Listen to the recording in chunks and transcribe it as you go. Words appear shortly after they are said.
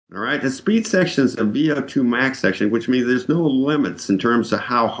All right. The speed section is a VO2 max section, which means there's no limits in terms of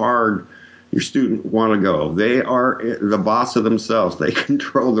how hard your student want to go. They are the boss of themselves. They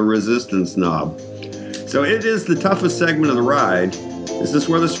control the resistance knob. So it is the toughest segment of the ride. This is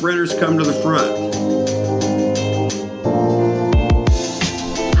where the sprinters come to the front.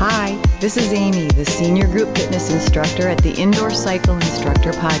 Hi, this is Amy, the Senior Group Fitness Instructor at the Indoor Cycle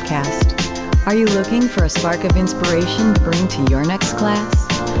Instructor Podcast. Are you looking for a spark of inspiration to bring to your next class?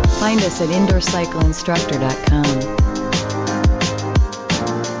 Find us at indoorcycleinstructor.com.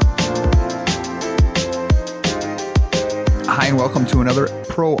 Hi, and welcome to another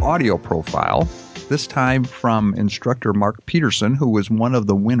Pro Audio Profile, this time from Instructor Mark Peterson, who was one of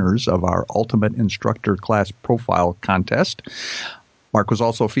the winners of our Ultimate Instructor Class Profile contest. Mark was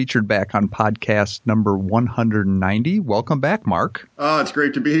also featured back on podcast number 190. Welcome back, Mark. Oh, it's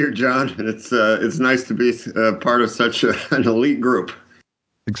great to be here, John. It's nice to be part of such an elite group.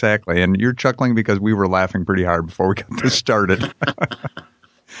 Exactly, and you're chuckling because we were laughing pretty hard before we got this started.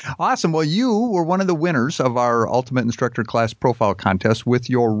 Awesome. Well, you were one of the winners of our Ultimate Instructor Class Profile contest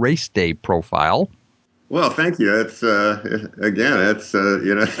with your race day profile. Well, thank you. It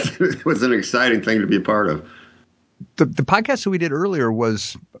was an exciting thing to be a part of. The podcast that we did earlier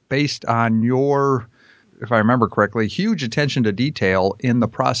was based on your, if I remember correctly, huge attention to detail in the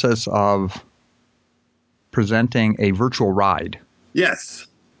process of presenting a virtual ride. Yes.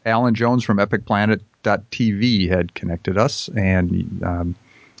 Alan Jones from EpicPlanet.tv had connected us, and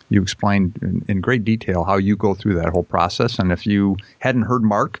you explained in great detail how you go through that whole process. And if you hadn't heard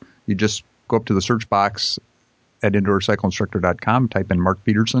Mark, you just go up to the search box at indoorcycleinstructor.com, type in Mark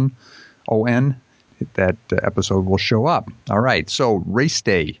Peterson, O-N, that episode will show up. All right, so race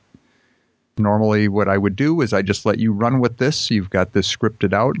day. Normally what I would do is I just let you run with this. You've got this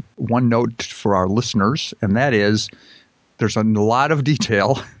scripted out. One note for our listeners, and that is there's a lot of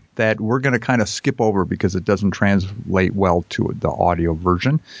detail that we're going to kind of skip over because it doesn't translate well to the audio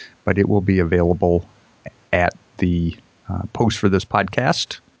version, but it will be available at the post for this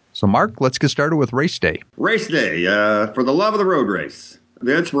podcast. So, Mark, let's get started with race day. Race day, for the love of the road race.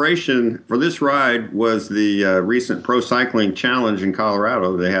 The inspiration for this ride was the recent Pro Cycling Challenge in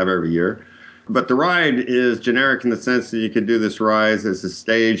Colorado they have every year. But the ride is generic in the sense that you could do this ride as a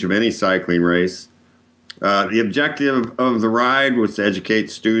stage of any cycling race. The objective of the ride was to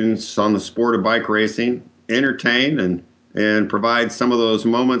educate students on the sport of bike racing, entertain, and provide some of those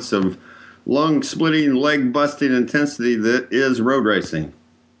moments of lung-splitting, leg-busting intensity that is road racing.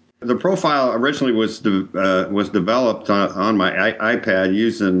 The profile originally was developed on my iPad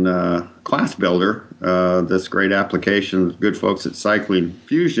using Class Builder, this great application good folks at Cycling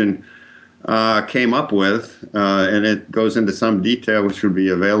Fusion came up with, and it goes into some detail which would be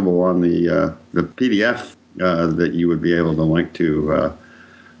available on the PDF that you would be able to link to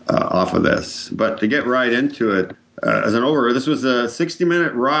off of this. But to get right into it, as an overview, this was a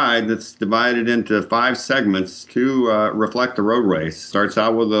 60-minute ride that's divided into 5 segments to reflect the road race. Starts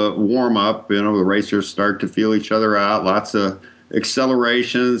out with a warm-up. The racers start to feel each other out. Lots of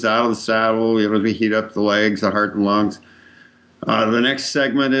accelerations out of the saddle. We heat up the legs, the heart and lungs. The next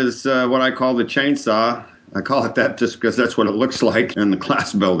segment is what I call the chainsaw. I call it that just because that's what it looks like in the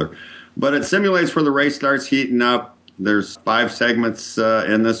Class Builder. But it simulates where the race starts heating up. There's 5 segments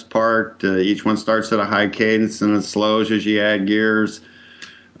in this part. Each one starts at a high cadence and it slows as you add gears.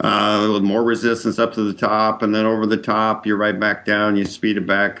 With more resistance up to the top, and then over the top, you're right back down. You speed it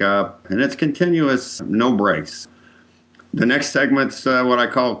back up. And it's continuous, no breaks. The next segment's what I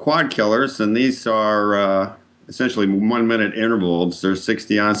call quad killers, and these are essentially 1-minute intervals. There's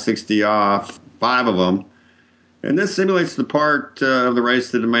 60 on, 60 off, 5 of them. And this simulates the part of the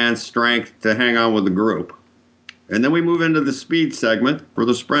race that demands strength to hang on with the group. And then we move into the speed segment for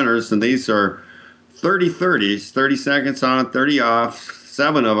the sprinters, and these are 30-30s, 30 seconds on, 30 off,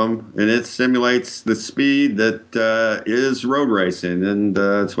 7 of them, and it simulates the speed that is road racing, and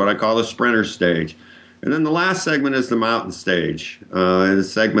it's what I call the sprinter stage. And then the last segment is the mountain stage. And the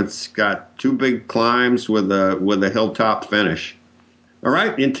segment's got 2 big climbs with a hilltop finish. All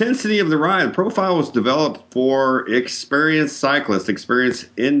right, the intensity of the ride. The profile was developed for experienced cyclists, experienced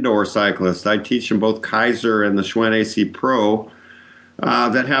indoor cyclists. I teach them both Kaiser and the Schwinn AC Pro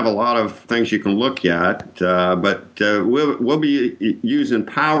that have a lot of things you can look at. But we'll be using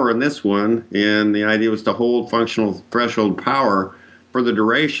power in this one, and the idea was to hold functional threshold power for the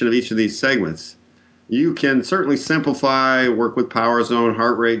duration of each of these segments. You can certainly simplify, work with power zone,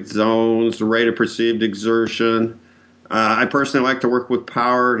 heart rate zones, rate of perceived exertion. I personally like to work with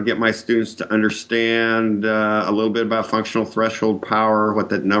power to get my students to understand a little bit about functional threshold power, what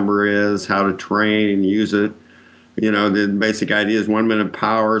that number is, how to train and use it. The basic idea is 1 minute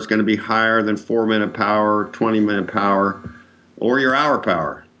power is going to be higher than 4-minute power, 20-minute power, or your hour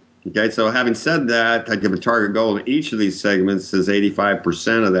power. Okay, so having said that, I give a target goal in each of these segments is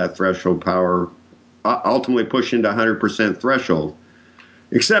 85% of that threshold power, ultimately pushing to 100% threshold.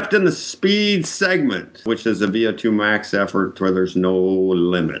 Except in the speed segment, which is a VO2 max effort where there's no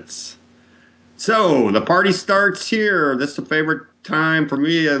limits. So the party starts here. This is a favorite time for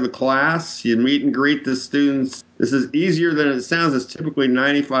me in the class. You meet and greet the students. This is easier than it sounds. It's typically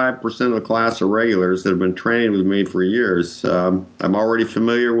 95% of the class are regulars that have been training with me for years. I'm already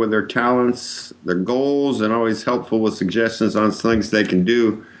familiar with their talents, their goals, and always helpful with suggestions on things they can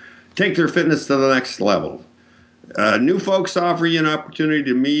do. Take their fitness to the next level. New folks offer you an opportunity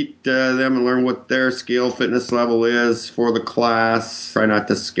to meet them and learn what their skill fitness level is for the class. Try not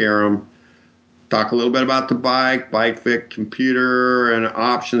to scare them. Talk a little bit about the bike fit, computer, and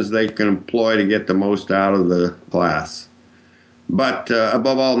options they can employ to get the most out of the class. But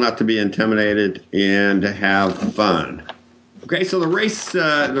above all, not to be intimidated and to have fun. Okay, so the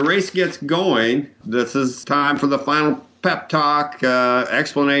race gets going. This is time for the final pep talk,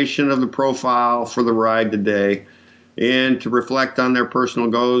 explanation of the profile for the ride today, and to reflect on their personal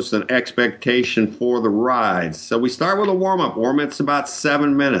goals and expectation for the rides. So we start with a warm-up. Warm-up's about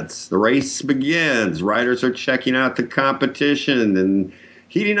 7 minutes. The race begins. Riders are checking out the competition and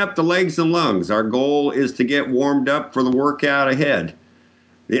heating up the legs and lungs. Our goal is to get warmed up for the workout ahead.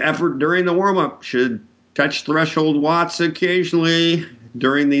 The effort during the warm-up should touch threshold watts occasionally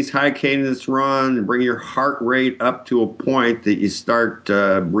during these high cadence runs and bring your heart rate up to a point that you start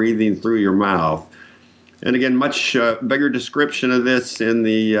breathing through your mouth. And again, much bigger description of this in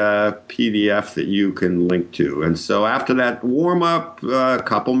the PDF that you can link to. And so after that warm-up, a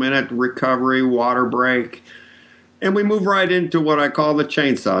couple-minute recovery, water break, and we move right into what I call the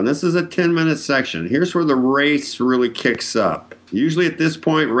chainsaw. And this is a 10-minute section. Here's where the race really kicks up. Usually at this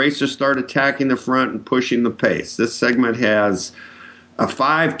point, racers start attacking the front and pushing the pace. This segment has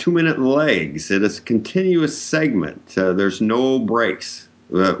 5 2-minute legs. It is a continuous segment. There's no breaks.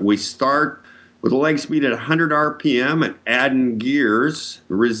 We start with a leg speed at 100 RPM and adding gears,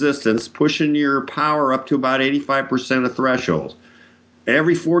 resistance, pushing your power up to about 85% of threshold.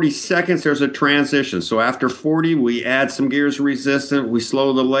 Every 40 seconds, there's a transition. So after 40, we add some gears resistant. We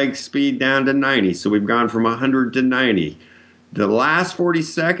slow the leg speed down to 90. So we've gone from 100 to 90. The last 40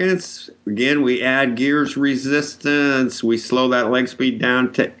 seconds, again, we add gears resistance. We slow that leg speed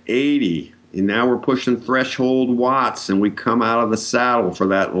down to 80. And now we're pushing threshold watts, and we come out of the saddle for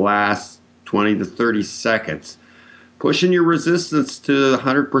that last 20 to 30 seconds. Pushing your resistance to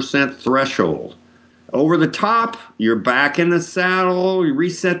 100% threshold. Over the top, you're back in the saddle. You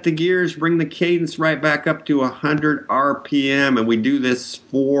reset the gears, bring the cadence right back up to 100 RPM, and we do this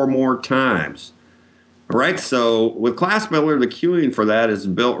 4 more times. All right, so with Class Builder, the cueing for that is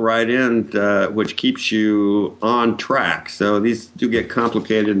built right in, which keeps you on track. So these do get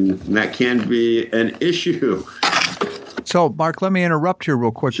complicated, and that can be an issue. So, Mark, let me interrupt here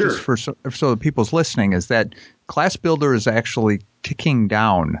real quick, Sure. just so the people's listening, is that Class Builder is actually ticking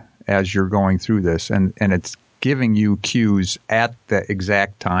down as you're going through this, and it's giving you cues at the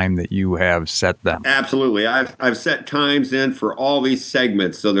exact time that you have set them. Absolutely. I've set times in for all these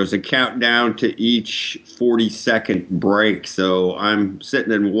segments, so there's a countdown to each 40-second break. So I'm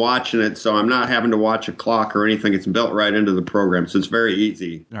sitting and watching it, so I'm not having to watch a clock or anything. It's built right into the program, so it's very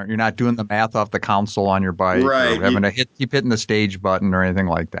easy. You're not doing the math off the console on your bike, right? Or having to keep hitting the stage button or anything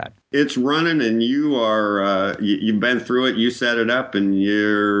like that. It's running, and you are you've been through it. You set it up, and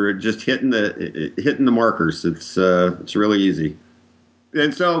you're just hitting the markers. It's really easy.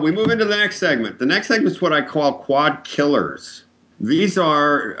 And so we move into the next segment. The next segment is what I call quad killers. These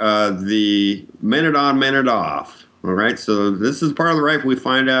are the minute on, minute off. All right, so this is part of the rifle. We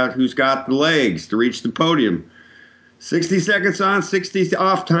find out who's got the legs to reach the podium. 60 seconds on, 60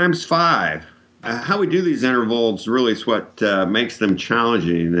 off times 5. How we do these intervals really is what makes them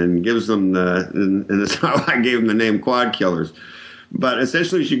challenging and gives them and that's how I gave them the name quad killers. But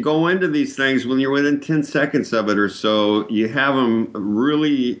essentially, as you go into these things, when you're within 10 seconds of it or so, you have them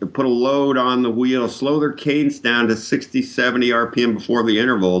really put a load on the wheel, slow their cadence down to 60, 70 RPM before the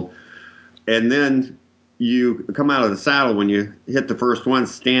interval, and then you come out of the saddle when you hit the first one,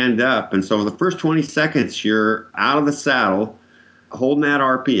 stand up. And so the first 20 seconds, you're out of the saddle, holding that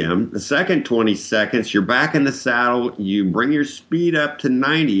RPM. The second 20 seconds, you're back in the saddle. You bring your speed up to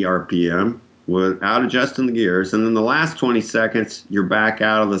 90 RPM without adjusting the gears. And then the last 20 seconds, you're back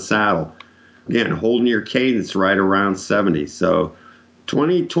out of the saddle. Again, holding your cadence right around 70. So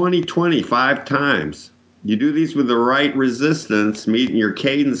 20, 20, 20, 5 times. You do these with the right resistance, meeting your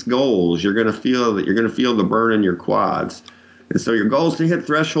cadence goals. You're going to feel the burn in your quads. And so your goal is to hit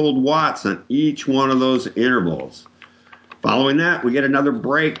threshold watts on each one of those intervals. Following that, we get another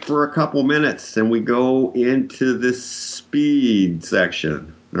break for a couple minutes, and we go into the speed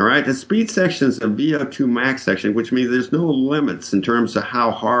section. All right, the speed section is a VO2 max section, which means there's no limits in terms of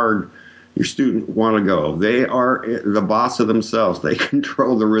how hard your student want to go. They are the boss of themselves. They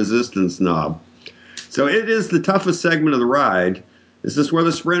control the resistance knob. So it is the toughest segment of the ride. This is where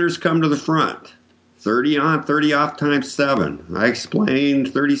the sprinters come to the front. 30 on, 30 off times 7. I explained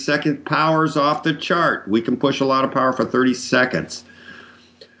 30-second power's off the chart. We can push a lot of power for 30 seconds.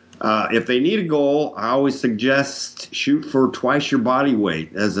 If they need a goal, I always suggest shoot for twice your body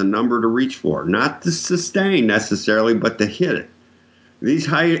weight as a number to reach for. Not to sustain necessarily, but to hit it. These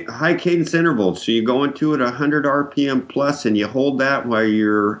high cadence intervals, so you go into it 100 RPM plus and you hold that while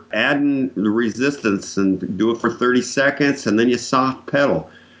you're adding the resistance and do it for 30 seconds and then you soft pedal.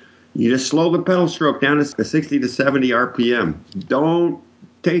 You just slow the pedal stroke down to 60 to 70 RPM. Don't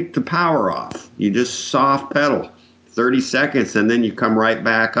take the power off. You just soft pedal 30 seconds and then you come right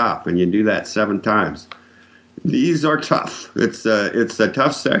back up and you do that 7 times. These are tough. It's a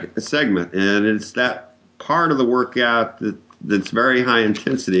tough segment, and it's that part of the workout that's very high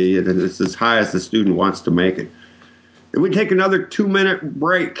intensity, and it's as high as the student wants to make it. And we take another 2-minute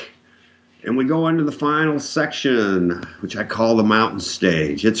break, and we go into the final section, which I call the mountain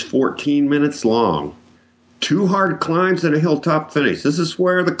stage. It's 14 minutes long. 2 hard climbs and a hilltop finish. This is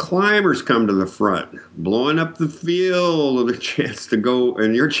where the climbers come to the front, blowing up the field, and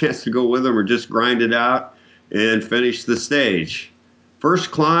your chance to go with them, or just grind it out and finish the stage. First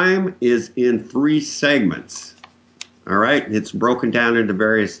climb is in 3 segments. All right, it's broken down into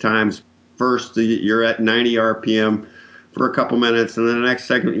various times. First, you're at 90 RPM for a couple minutes, and then the next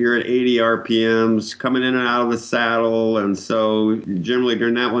segment you're at 80 RPMs, coming in and out of the saddle. And so generally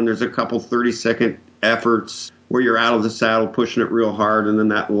during that one, there's a couple 30-second efforts where you're out of the saddle, pushing it real hard. And then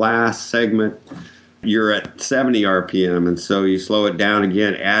that last segment, you're at 70 RPM, and so you slow it down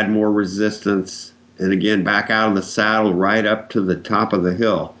again, add more resistance, and again back out of the saddle right up to the top of the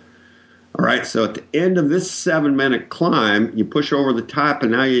hill. All right, so at the end of this 7-minute climb, you push over the top,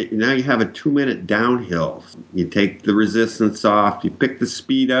 and now you have a 2-minute downhill. You take the resistance off, you pick the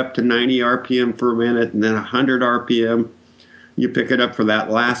speed up to 90 RPM for a minute, and then 100 RPM. You pick it up for that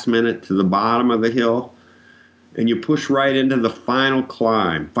last minute to the bottom of the hill, and you push right into the final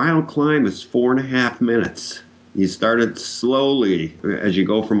climb. Final climb is 4.5 minutes. You start it slowly as you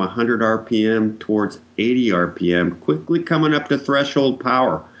go from 100 RPM towards 80 RPM, quickly coming up to threshold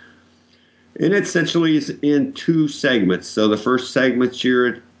power. And it essentially is in 2 segments. So the first segment, you're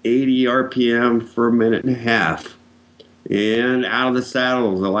at 80 RPM for a minute and a half. And out of the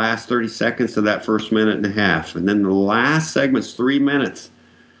saddle, the last 30 seconds of that first minute and a half. And then the last segment's 3 minutes.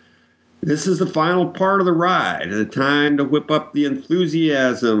 This is the final part of the ride, the time to whip up the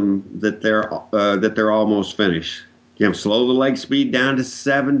enthusiasm that they're almost finished. Slow the leg speed down to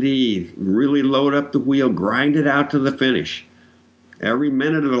 70, really load up the wheel, grind it out to the finish. Every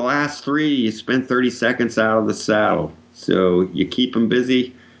minute of the last 3, you spend 30 seconds out of the saddle. So you keep them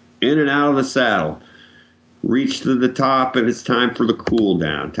busy, in and out of the saddle. Reach to the top, and it's time for the cool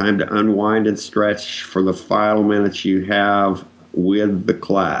down. Time to unwind and stretch for the final minutes you have with the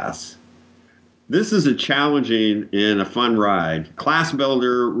class. This is a challenging and a fun ride. Class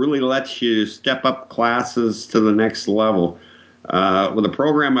Builder really lets you step up classes to the next level. With the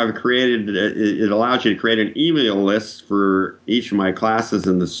program I've created, it allows you to create an email list for each of my classes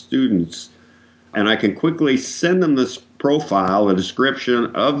and the students. And I can quickly send them this profile, a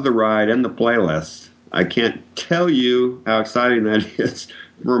description of the ride and the playlist. I can't tell you how exciting that is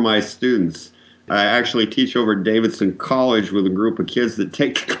for my students. I actually teach over at Davidson College with a group of kids that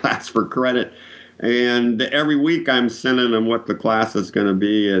take the class for credit. And every week I'm sending them what the class is going to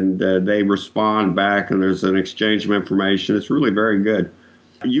be, and they respond back, and there's an exchange of information. It's really very good.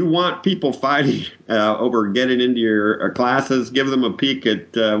 You want people fighting over getting into your classes, give them a peek at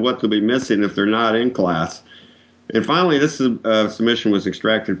what they'll be missing if they're not in class. And finally, this submission was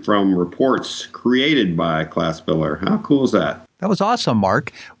extracted from reports created by Class Builder. How cool is that? That was awesome,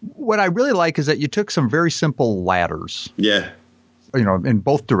 Mark. What I really like is that you took some very simple ladders. Yeah. In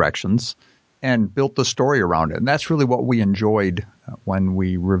both directions, and built the story around it. And that's really what we enjoyed when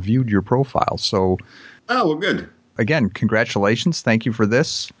we reviewed your profile. So, well, good. Again, congratulations. Thank you for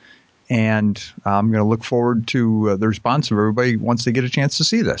this. And I'm going to look forward to the response of everybody once they get a chance to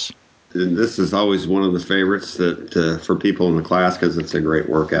see this. And this is always one of the favorites for people in the class because it's a great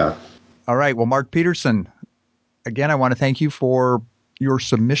workout. All right. Well, Mark Peterson, again, I want to thank you for your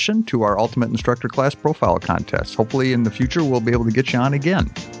submission to our Ultimate Instructor Class Profile contest. Hopefully in the future we'll be able to get you on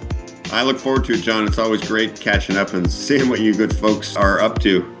again. I look forward to it, John. It's always great catching up and seeing what you good folks are up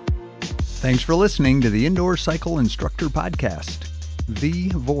to. Thanks for listening to the Indoor Cycle Instructor Podcast, the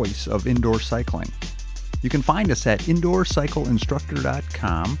voice of indoor cycling. You can find us at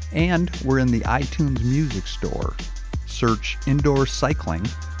indoorcycleinstructor.com, and we're in the iTunes Music Store. Search Indoor Cycling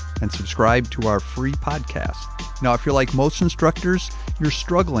and subscribe to our free podcast. Now, if you're like most instructors, you're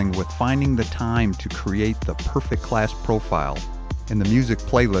struggling with finding the time to create the perfect class profile and the music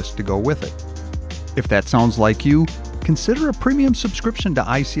playlist to go with it. If that sounds like you, consider a premium subscription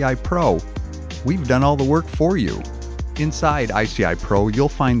to ICI Pro. We've done all the work for you. Inside ICI Pro, you'll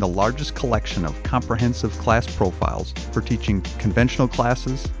find the largest collection of comprehensive class profiles for teaching conventional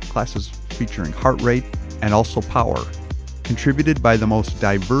classes, classes featuring heart rate, and also power, contributed by the most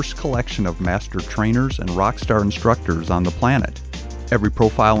diverse collection of master trainers and rockstar instructors on the planet. Every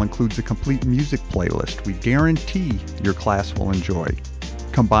profile includes a complete music playlist we guarantee your class will enjoy.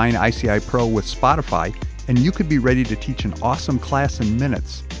 Combine ICI Pro with Spotify, and you could be ready to teach an awesome class in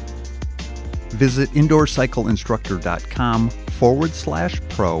minutes. Visit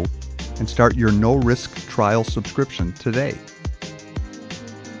indoorcycleinstructor.com/pro and start your no-risk trial subscription today.